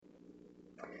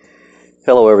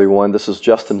Hello, everyone. This is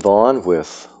Justin Vaughn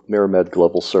with Miramed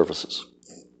Global Services.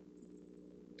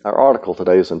 Our article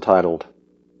today is entitled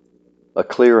A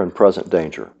Clear and Present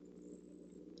Danger: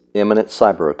 Imminent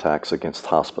Cyber Attacks Against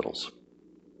Hospitals.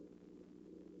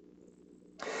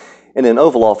 In an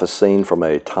Oval Office scene from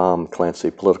a Tom Clancy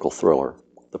political thriller,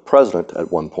 the president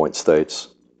at one point states,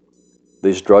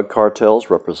 "These drug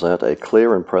cartels represent a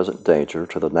clear and present danger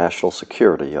to the national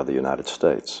security of the United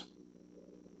States."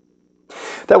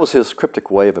 That was his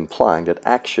cryptic way of implying that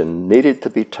action needed to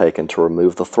be taken to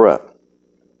remove the threat.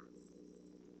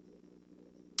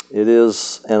 It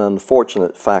is an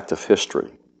unfortunate fact of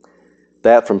history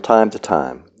that from time to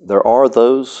time there are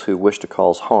those who wish to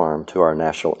cause harm to our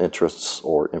national interests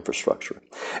or infrastructure,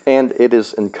 and it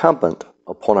is incumbent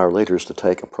upon our leaders to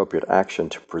take appropriate action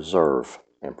to preserve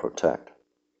and protect.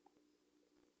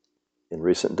 In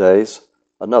recent days,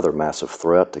 another massive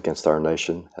threat against our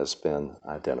nation has been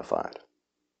identified.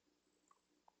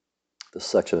 This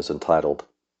section is entitled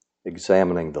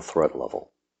Examining the Threat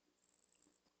Level.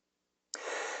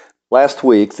 Last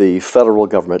week, the federal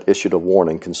government issued a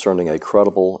warning concerning a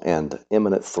credible and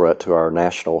imminent threat to our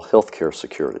national healthcare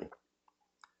security.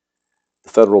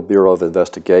 The Federal Bureau of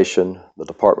Investigation, the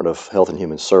Department of Health and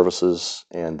Human Services,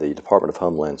 and the Department of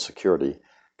Homeland Security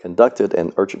conducted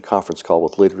an urgent conference call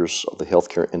with leaders of the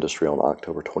healthcare industry on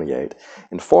October 28,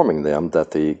 informing them that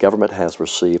the government has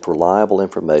received reliable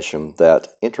information that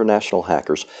international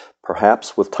hackers,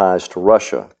 perhaps with ties to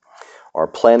Russia, are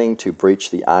planning to breach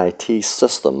the IT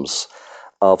systems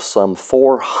of some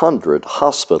 400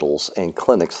 hospitals and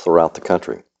clinics throughout the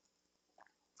country.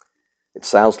 It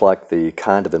sounds like the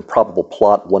kind of improbable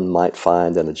plot one might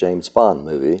find in a James Bond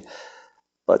movie,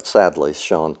 but sadly,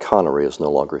 Sean Connery is no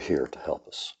longer here to help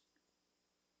us.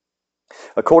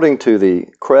 According to the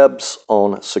Krebs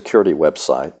on Security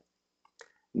website,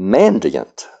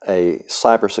 Mandiant, a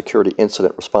cybersecurity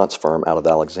incident response firm out of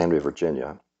Alexandria,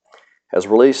 Virginia, has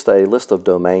released a list of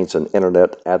domains and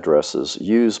internet addresses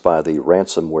used by the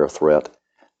ransomware threat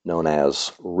known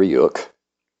as Ryuk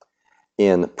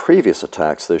in previous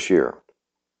attacks this year.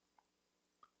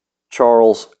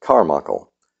 Charles Carmichael,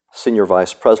 Senior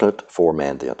Vice President for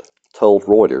Mandiant, told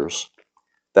Reuters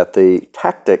that the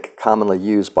tactic commonly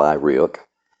used by Ryuk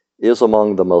is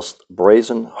among the most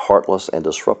brazen, heartless, and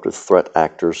disruptive threat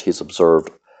actors he's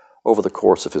observed over the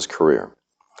course of his career.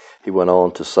 He went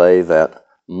on to say that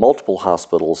multiple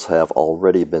hospitals have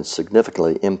already been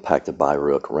significantly impacted by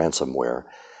Ryuk ransomware,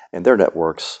 and their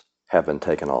networks have been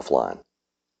taken offline.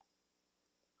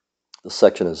 The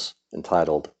section is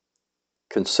entitled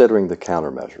Considering the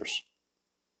Countermeasures.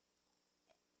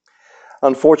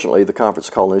 Unfortunately, the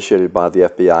conference call initiated by the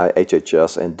FBI,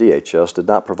 HHS, and DHS did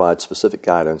not provide specific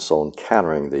guidance on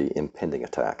countering the impending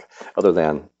attack, other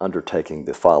than undertaking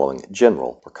the following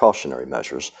general precautionary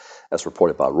measures, as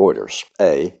reported by Reuters.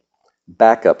 A.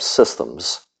 Backup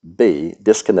systems. B.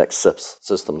 Disconnect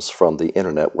systems from the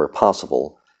internet where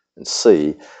possible. And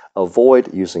C.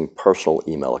 Avoid using personal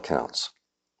email accounts.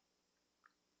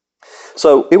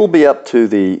 So it will be up to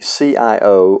the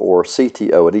CIO or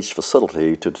CTO at each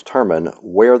facility to determine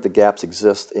where the gaps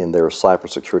exist in their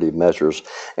cybersecurity measures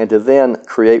and to then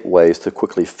create ways to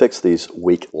quickly fix these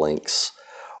weak links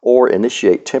or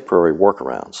initiate temporary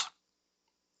workarounds.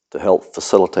 To help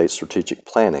facilitate strategic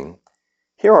planning,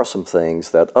 here are some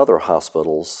things that other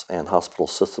hospitals and hospital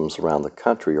systems around the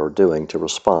country are doing to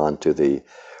respond to the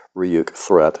Ryuk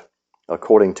threat,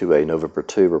 according to a November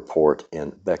 2 report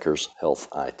in Becker's Health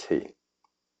IT.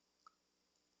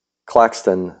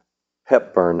 Claxton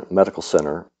Hepburn Medical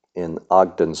Center in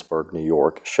Ogdensburg, New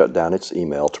York, shut down its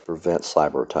email to prevent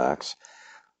cyber attacks,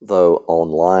 though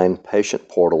online patient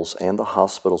portals and the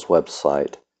hospital's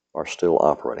website are still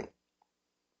operating.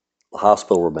 The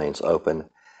hospital remains open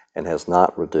and has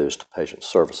not reduced patient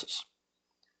services.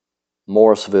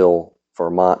 Morrisville,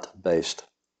 Vermont-based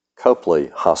Copley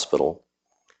Hospital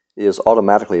is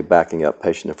automatically backing up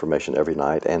patient information every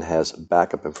night and has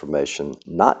backup information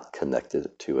not connected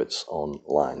to its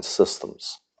online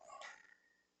systems.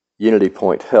 Unity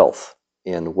Point Health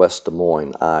in West Des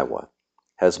Moines, Iowa,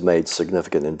 has made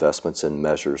significant investments in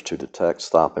measures to detect,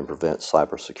 stop, and prevent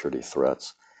cybersecurity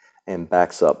threats and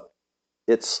backs up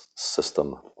its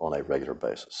system on a regular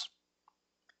basis.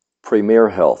 Premier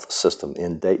Health System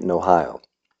in Dayton, Ohio,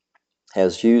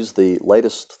 has used the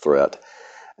latest threat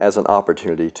as an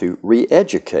opportunity to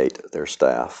re-educate their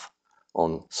staff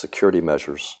on security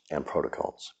measures and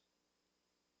protocols.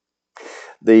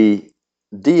 The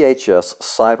DHS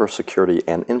Cybersecurity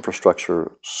and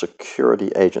Infrastructure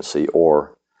Security Agency,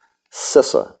 or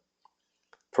CISA,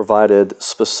 provided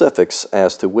specifics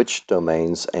as to which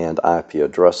domains and IP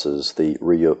addresses the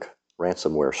Ryuk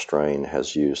ransomware strain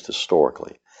has used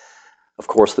historically. Of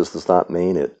course, this does not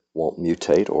mean it won't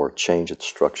mutate or change its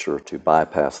structure to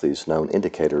bypass these known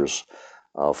indicators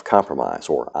of compromise,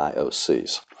 or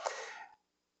IOCs.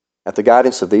 At the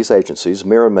guidance of these agencies,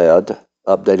 MiraMed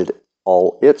updated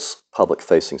all its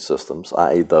public-facing systems,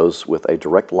 i.e. those with a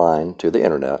direct line to the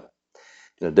internet.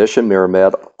 In addition,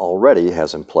 MiraMed already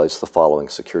has in place the following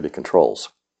security controls.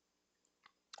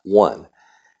 1.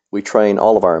 We train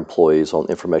all of our employees on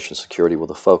information security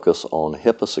with a focus on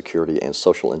HIPAA security and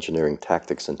social engineering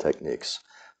tactics and techniques.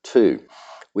 2.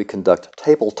 We conduct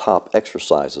tabletop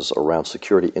exercises around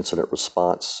security incident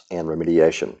response and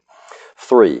remediation.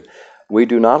 3. We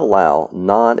do not allow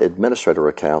non-administrator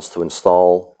accounts to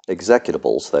install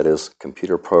executables, that is,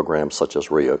 computer programs such as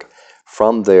Ryuk,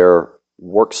 from their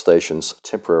workstation's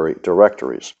temporary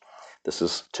directories. This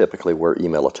is typically where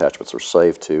email attachments are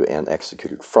saved to and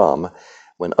executed from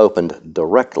when opened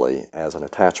directly as an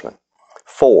attachment.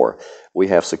 4. We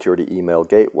have security email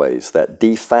gateways that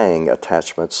defang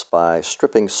attachments by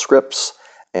stripping scripts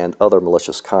and other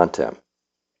malicious content.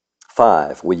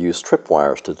 5. We use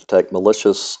tripwires to detect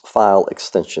malicious file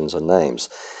extensions and names.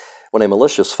 When a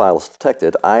malicious file is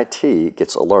detected, IT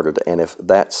gets alerted, and if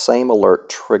that same alert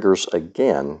triggers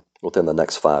again within the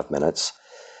next 5 minutes,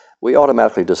 we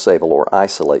automatically disable or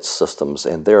isolate systems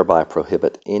and thereby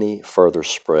prohibit any further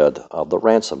spread of the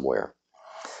ransomware.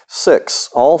 6.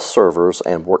 All servers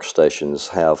and workstations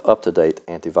have up-to-date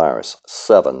antivirus.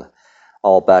 7.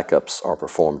 All backups are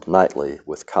performed nightly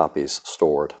with copies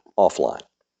stored offline.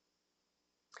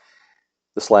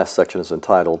 This last section is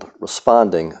entitled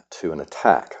Responding to an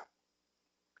Attack.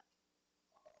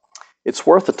 It's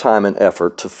worth the time and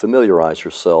effort to familiarize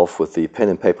yourself with the pen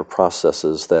and paper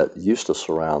processes that used to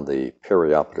surround the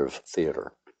perioperative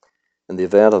theater. In the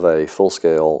event of a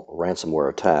full-scale ransomware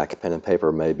attack, pen and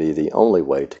paper may be the only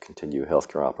way to continue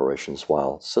healthcare operations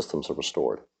while systems are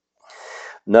restored.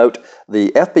 Note,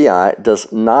 the FBI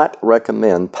does not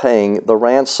recommend paying the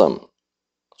ransom.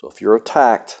 So if you're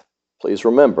attacked, please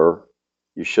remember,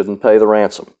 you shouldn't pay the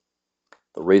ransom.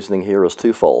 The reasoning here is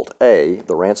twofold. A,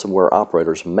 the ransomware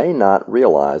operators may not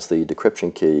release the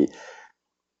decryption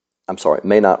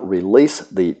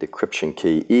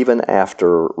key even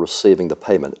after receiving the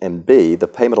payment. And B, the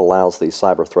payment allows the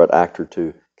cyber threat actor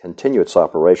to continue its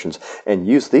operations and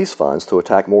use these funds to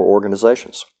attack more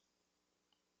organizations.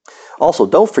 Also,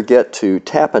 don't forget to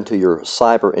tap into your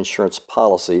cyber insurance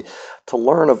policy to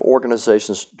learn of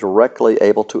organizations directly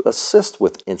able to assist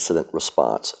with incident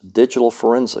response, digital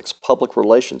forensics, public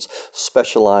relations,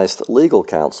 specialized legal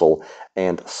counsel,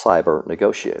 and cyber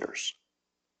negotiators.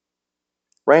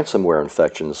 Ransomware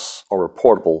infections are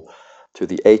reportable to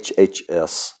the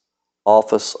HHS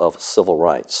Office of Civil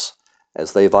Rights,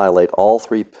 as they violate all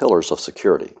 3 pillars of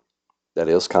security, that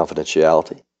is,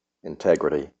 confidentiality,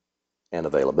 integrity, and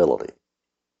availability.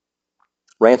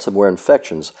 Ransomware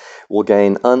infections will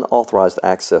gain unauthorized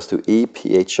access to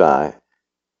ePHI,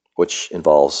 which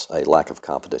involves a lack of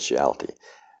confidentiality,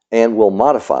 and will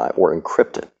modify or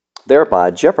encrypt it,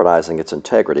 thereby jeopardizing its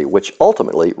integrity, which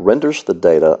ultimately renders the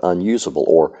data unusable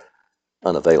or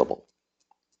unavailable.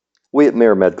 We at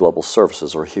MiraMed Global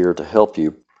Services are here to help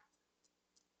you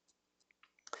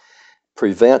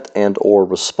prevent and/or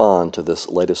respond to this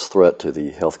latest threat to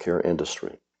the healthcare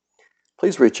industry.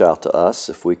 Please reach out to us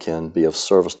if we can be of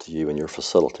service to you in your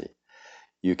facility.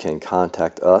 You can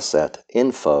contact us at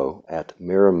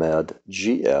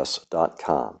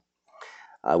info@miramedgs.com.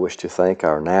 I wish to thank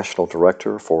our National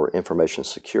Director for Information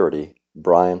Security,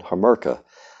 Brian Hamerka,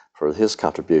 for his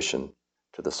contribution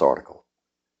to this article.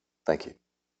 Thank you.